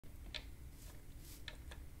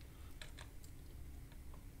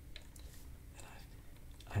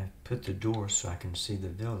put the door so I can see the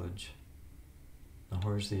village. Now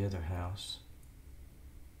where's the other house?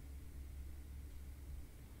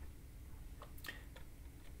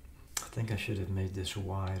 I think I should have made this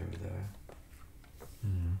wider though.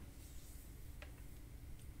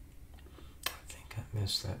 I think I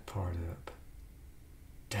messed that part up.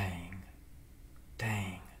 Dang.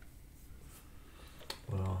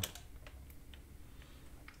 Well,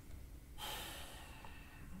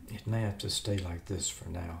 it may have to stay like this for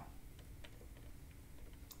now.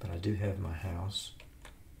 But I do have my house.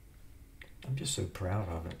 I'm just so proud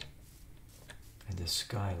of it. And this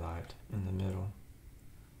skylight in the middle.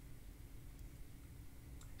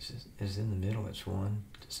 Is in the middle, it's one.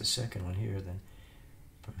 It's the second one here. Then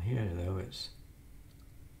from here, though, it's...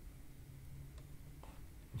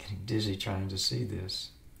 I'm getting dizzy trying to see this.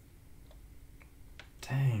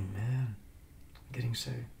 Dang, man. I'm getting so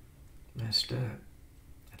messed up.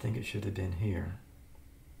 I think it should have been here.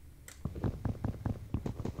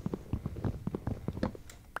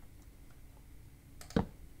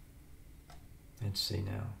 Let's see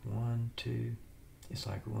now. 1, 2. It's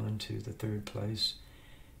like 1, 2, the third place.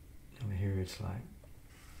 Over here it's like,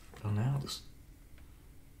 oh, now it's,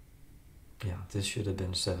 yeah, this should have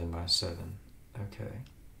been 7 by 7. Okay.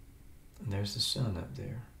 And there's the sun up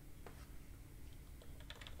there.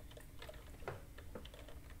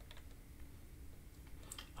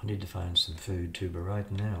 I need to find some food too, but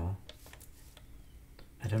right now,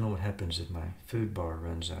 I don't know what happens if my food bar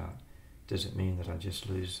runs out. Does it mean that I just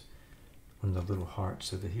lose one of the little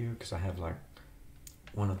hearts over here? Because I have like,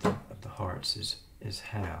 one of the hearts is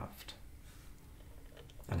halved.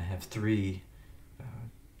 And I have three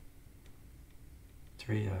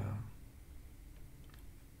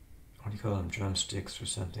what do you call them, drumsticks or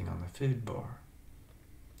something on the food bar.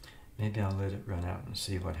 Maybe I'll let it run out and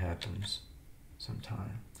see what happens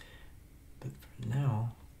sometime. But for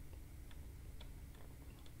now,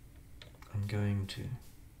 I'm going to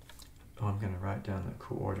write down the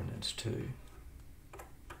coordinates too.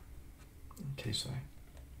 In case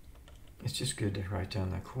it's just good to write down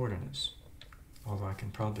the coordinates. Although I can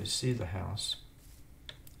probably see the house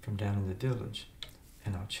from down in the village,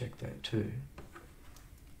 and I'll check that too.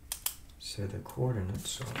 So the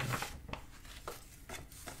coordinates are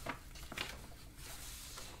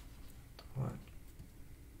what?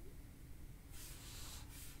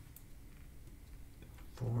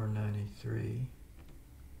 493,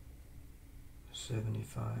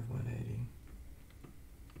 75, 180.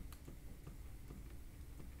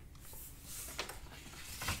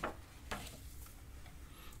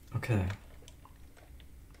 Okay,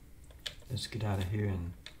 let's get out of here.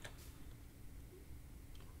 And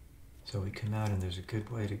so we come out, and there's a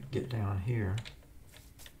good way to get down here,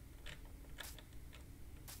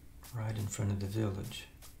 right in front of the village.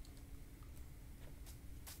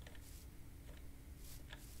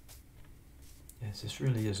 Yes, this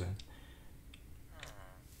really is an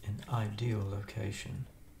ideal location.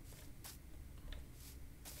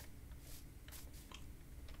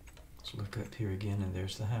 Look up here again, and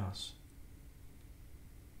there's the house.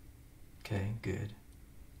 Okay, good.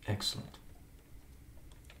 Excellent.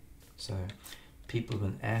 So, people have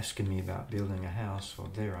been asking me about building a house.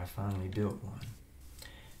 Well, there, I finally built one.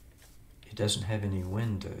 It doesn't have any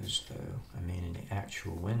windows, though. I mean, any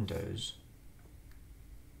actual windows.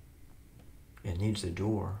 It needs a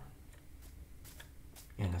door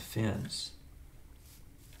and a fence.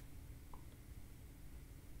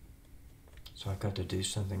 So I've got to do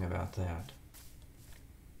something about that.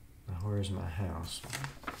 Now, where's my house?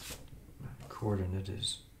 My coordinate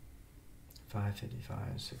is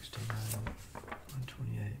 555, 69,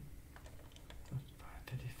 128.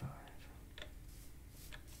 555.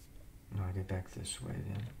 No, I go back this way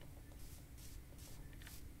then.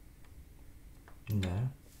 No.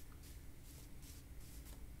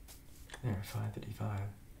 There, 555.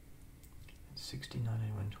 69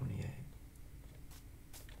 and 128.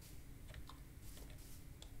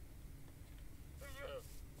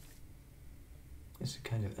 It's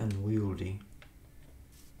kind of unwieldy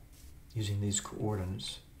using these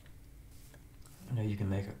coordinates. I know you can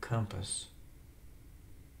make a compass.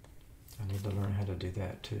 I need to learn how to do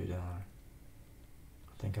that too, don't I?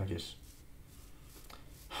 I think I'll just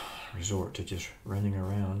resort to just running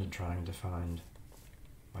around and trying to find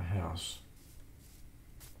my house.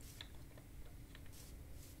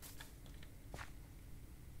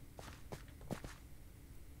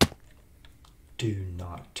 Do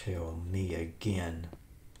not tell me again.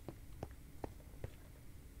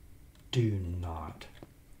 Do not.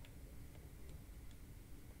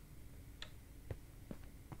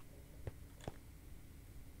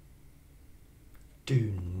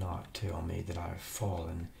 Do not tell me that I have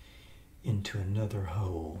fallen into another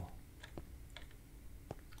hole.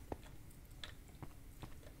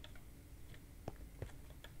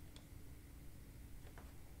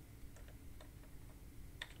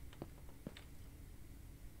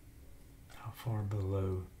 How far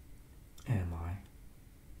below am I?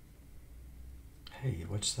 Hey,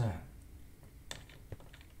 what's that?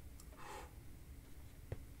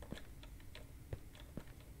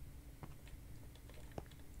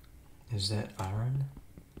 Is that iron?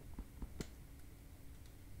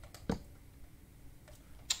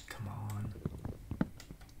 Come on.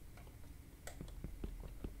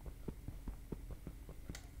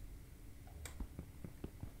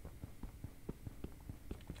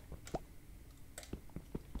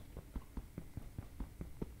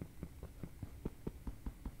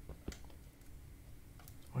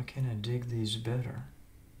 Why can't I dig these better?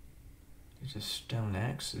 They're just stone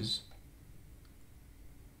axes.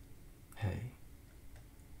 Hey.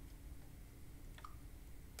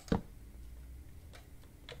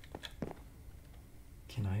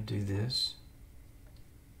 Can I do this?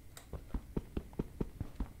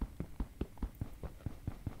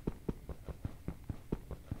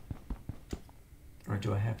 Or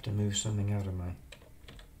do I have to move something out of my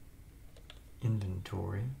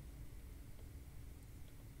inventory?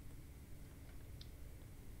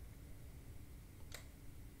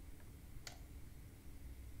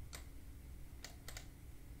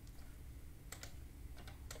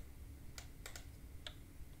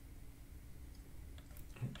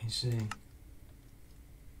 Let me see.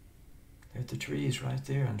 There's the trees right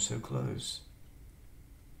there. I'm so close.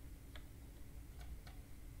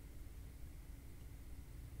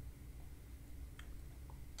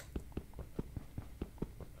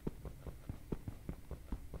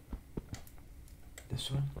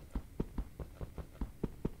 This one?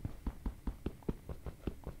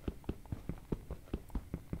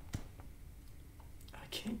 I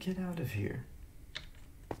can't get out of here.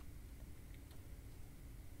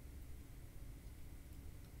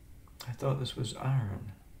 I thought this was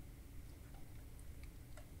iron.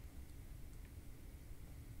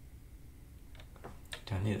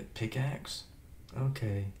 Do I need a pickaxe?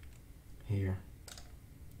 Okay, here.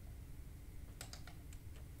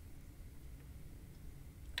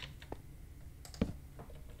 I'm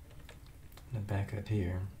gonna back up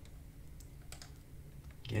here.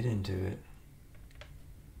 Get into it.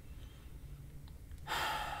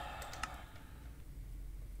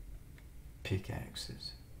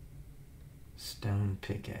 Pickaxes. Stone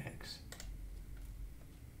pickaxe.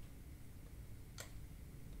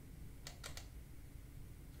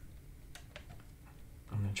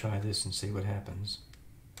 I'm going to try this and see what happens.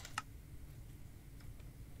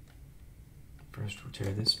 First we'll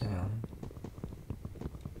tear this down.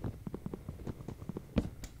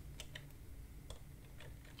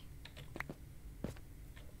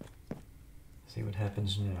 See what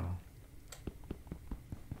happens now.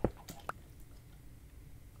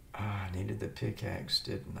 Ah, I needed the pickaxe,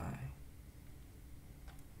 didn't I?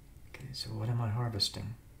 Okay, so what am I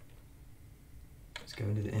harvesting? Let's go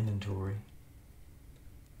into the inventory.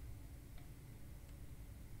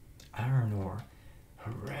 Iron ore.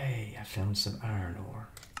 Hooray, I found some iron ore.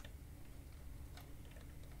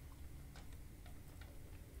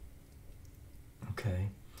 Okay,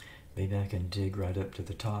 maybe I can dig right up to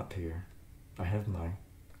the top here. I have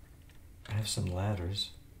some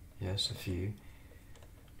ladders. Yes, a few.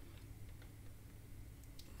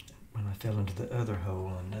 When I fell into the other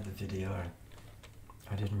hole in another video,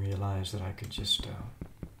 I didn't realize that I could just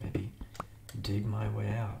maybe dig my way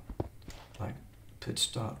out. Like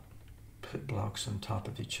put blocks on top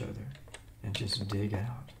of each other and just dig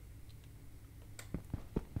out.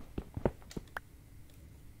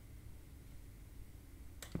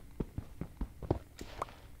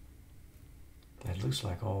 That looks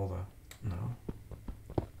like all the, no.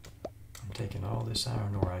 I'm taking all this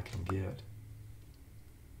iron ore I can get.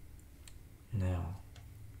 Now,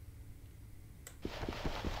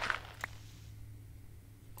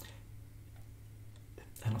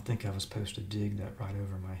 I don't think I was supposed to dig that right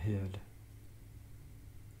over my head.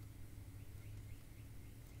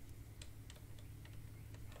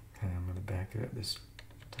 Okay, I'm going to back up this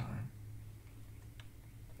time.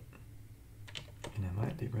 And I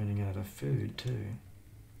might be running out of food too.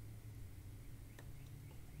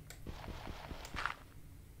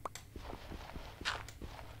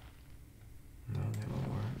 No, that won't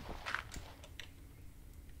work.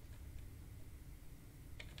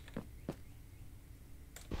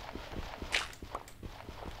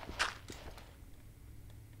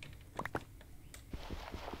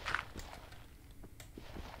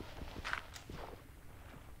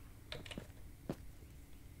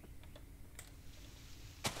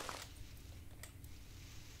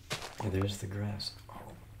 Yeah, there's the grass. Oh,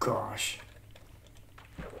 gosh.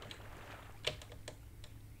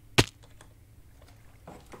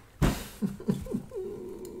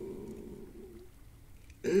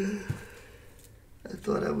 I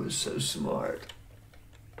thought I was so smart.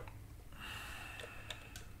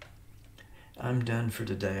 I'm done for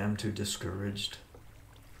today. I'm too discouraged.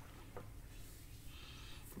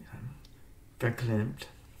 I'm verklempt.